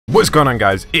What's going on,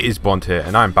 guys? It is Bond here,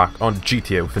 and I'm back on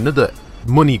GTA with another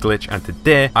money glitch. And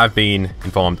today I've been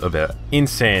informed of an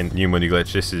insane new money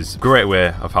glitch. This is a great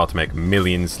way of how to make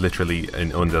millions. Literally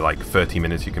in under like 30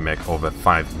 minutes you can make over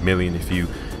 5 million if you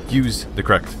use the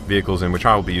correct vehicles, in which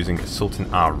I will be using a Sultan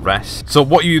RS. So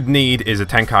what you'd need is a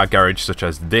 10-car garage such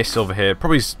as this over here.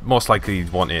 Probably most likely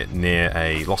you'd want it near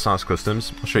a Los Angeles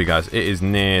Customs. I'll show you guys. It is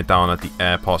near down at the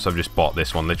airport, so I've just bought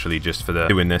this one literally just for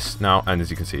doing this now, and as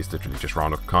you can see it's literally just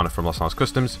round the corner from Los Angeles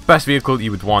Customs. Best vehicle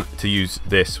you would want to use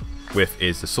this with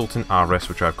is the Sultan RS,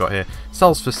 which I've got here.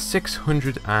 Sells for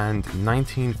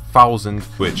 619,000,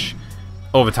 which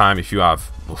over time, if you have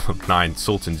 9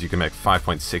 Sultans, you can make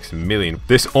 5.6 million.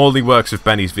 This only works with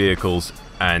Benny's vehicles,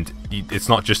 and it's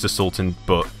not just a Sultan,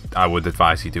 but I would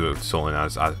advise you do it with Sultan,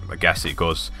 as I guess it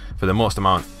goes for the most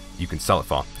amount you can sell it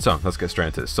for. So let's get straight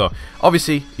into this. So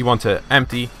obviously you want to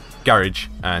empty garage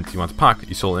and you want to park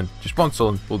your Sultan. Just one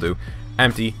Sultan will do.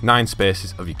 Empty 9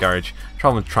 spaces of your garage.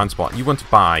 Travel and transport. You want to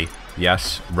buy,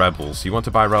 yes, rebels. You want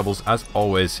to buy rebels as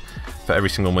always for every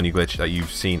single money glitch that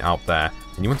you've seen out there,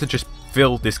 and you want to just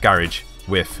fill this garage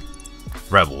with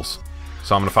rebels.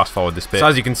 So I'm going to fast forward this bit. So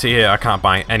as you can see here, I can't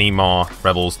buy any more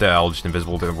rebels. They're all just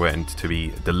invisible. They're waiting to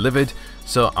be delivered.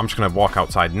 So I'm just going to walk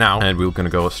outside now, and we're going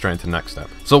to go straight into the next step.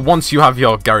 So once you have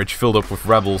your garage filled up with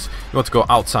rebels, you want to go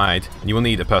outside, and you will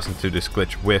need a person to do this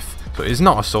glitch with. So it is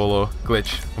not a solo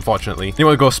glitch, unfortunately. You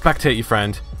want to go spectate your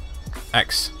friend,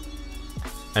 X.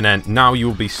 And then now you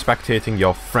will be spectating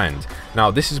your friend.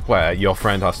 Now this is where your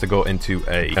friend has to go into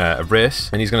a race,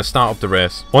 and he's going to start up the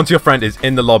race. Once your friend is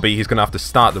in the lobby, he's going to have to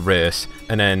start the race,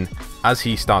 and then as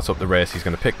he starts up the race, he's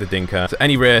going to pick the dinker to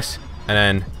any race, and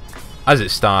then as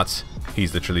it starts,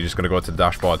 he's literally just going to go to the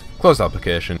dashboard, close the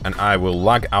application, and I will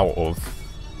lag out of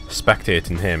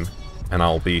spectating him, and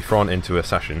I'll be thrown into a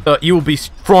session. So you will be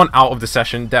thrown out of the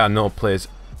session. There are no players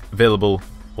available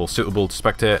or suitable to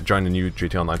spectate. Join the new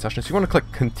GTA Online session. So you want to click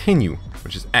continue,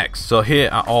 which is X. So here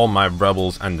are all my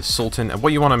rebels and the Sultan, and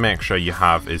what you want to make sure you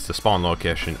have is the spawn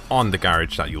location on the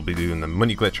garage that you'll be doing the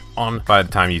money glitch on. By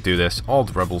the time you do this, all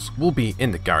the rebels will be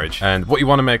in the garage, and what you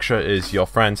want to make sure is your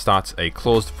friend starts a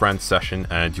closed friend session,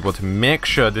 and you want to make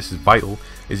sure, this is vital,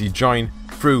 is you join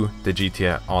through the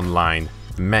GTA Online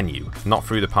menu, not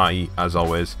through the party as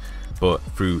always, but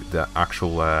through the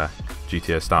actual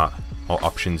GTA start or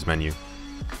options menu.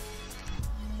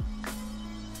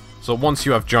 So once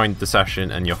you have joined the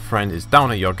session and your friend is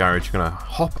down at your garage, you're going to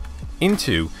hop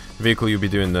into the vehicle you'll be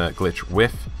doing the glitch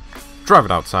with, drive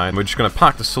it outside. We're just going to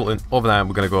park the Sultan over there, and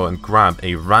we're going to go and grab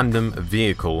a random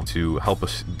vehicle to help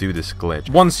us do this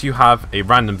glitch. Once you have a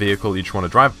random vehicle, you just want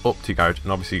to drive up to your garage,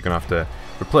 and obviously you're going to have to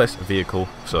replace a vehicle,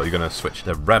 so you're going to switch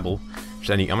the rebel.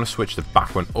 I'm going to switch the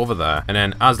back one over there, and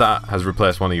then as that has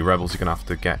replaced one of your rebels, you're going to have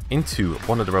to get into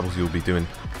one of the rebels you'll be doing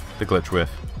the glitch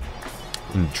with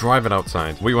and drive it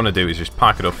outside. What you want to do is just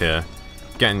park it up here,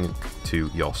 get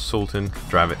into your Sultan,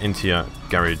 drive it into your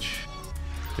garage,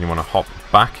 and you want to hop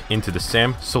back into the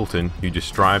same Sultan you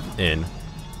just drive in,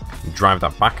 and drive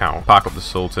that back out, park up the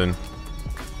Sultan,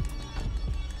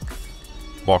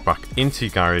 walk back into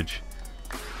your garage,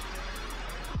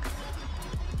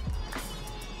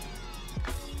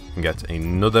 and get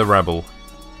another rebel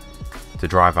to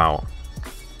drive out.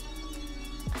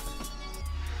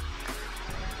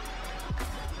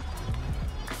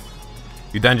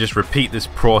 You then just repeat this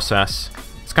process.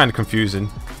 It's kind of confusing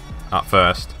at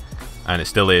first, and it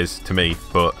still is to me,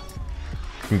 but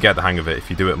you can get the hang of it if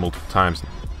you do it multiple times.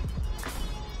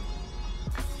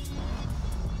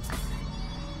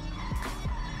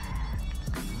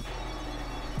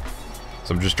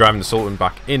 So I'm just driving the Sultan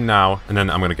back in now, and then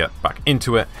I'm going to get back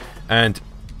into it, and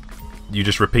you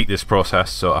just repeat this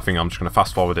process. So I think I'm just going to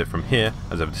fast forward it from here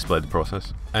as I've displayed the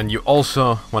process. And you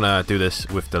also want to do this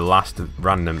with the last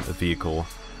random vehicle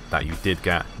that you did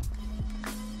get.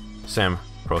 Same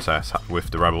process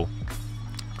with the rebel.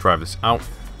 Drive this out,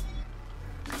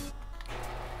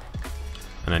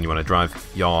 and then you want to drive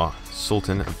your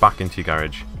Sultan back into your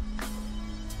garage.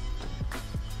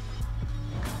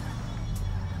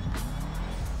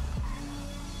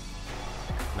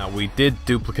 Now we did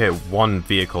duplicate one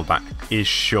vehicle that is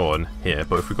shown here,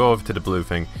 but if we go over to the blue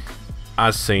thing,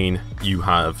 as seen, you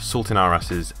have Sultan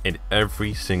RSs in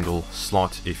every single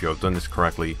slot if you have done this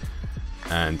correctly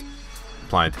and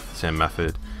applied the same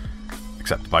method,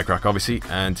 except the bike rack obviously.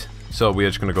 And so we are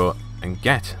just going to go and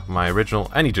get my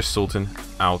original any just Sultan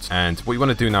out, and what you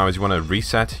want to do now is you want to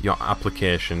reset your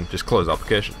application, just close the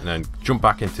application and then jump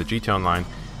back into GTA Online,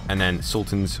 and then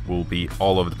Sultans will be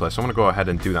all over the place. So I'm going to go ahead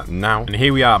and do that now. And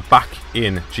here we are back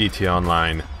in GTA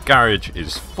Online. Garage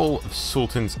is full of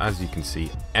Sultans, as you can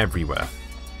see, everywhere.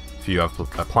 if you have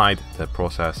applied the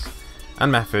process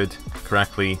and method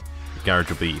correctly, the garage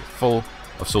will be full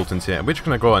of sultans here. We're just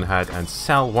going to go ahead and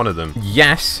sell one of them.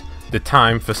 Yes, the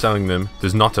time for selling them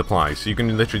does not apply, so you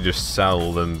can literally just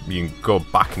sell them. You can go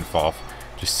back and forth,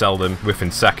 just sell them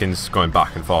within seconds, going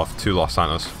back and forth to Los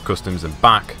Santos Customs and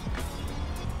back.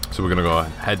 So we're going to go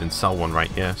ahead and sell one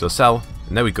right here. So sell,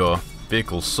 and there we go,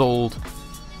 vehicle sold.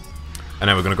 And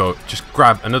then we're going to go just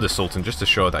grab another sultan just to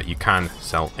show that you can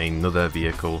sell another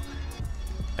vehicle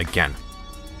again.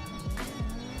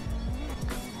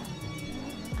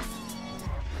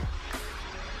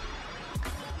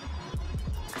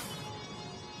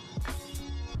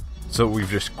 So we've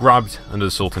just grabbed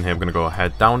another sultan here. We're going to go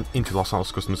ahead down into Los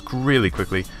Santos Customs really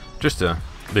quickly, just to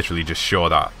literally just show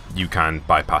that you can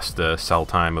bypass the sell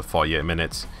time of 48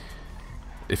 minutes.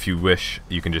 If you wish,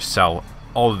 you can just sell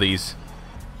all of these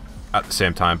at the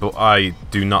same time, but I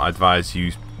do not advise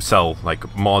you sell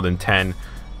like more than 10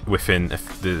 within a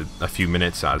few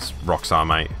minutes, as Rockstar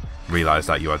might realize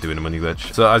that you are doing a money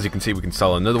glitch. So as you can see, we can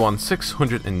sell another one,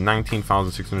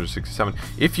 619,667.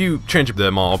 If you change up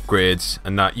the more upgrades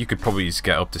and that, you could probably just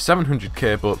get up to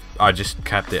 700k, but I just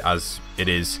kept it as it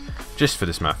is just for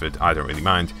this method. I don't really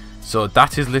mind. So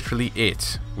that is literally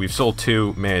it. We've sold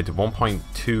two, made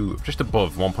 1.2, just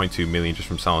above 1.2 million just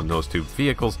from selling those two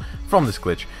vehicles from this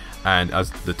glitch. And as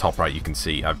the top right, you can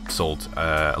see I've sold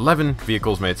 11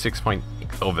 vehicles, made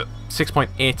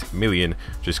 6.8 million,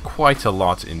 which is quite a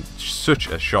lot in such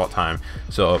a short time.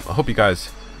 So I hope you guys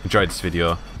enjoyed this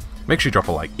video. Make sure you drop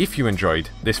a like if you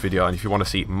enjoyed this video, and if you want to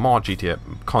see more GTA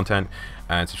content,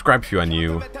 and subscribe if you are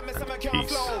new, and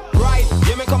peace. Right,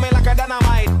 you me coming like a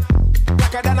dynamite,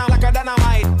 like a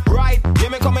dynamite. Right, you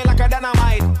me coming like a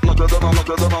dynamite, like a dynamite.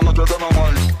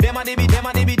 Dem a dibby,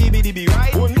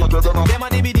 right? Dem a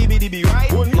dibby.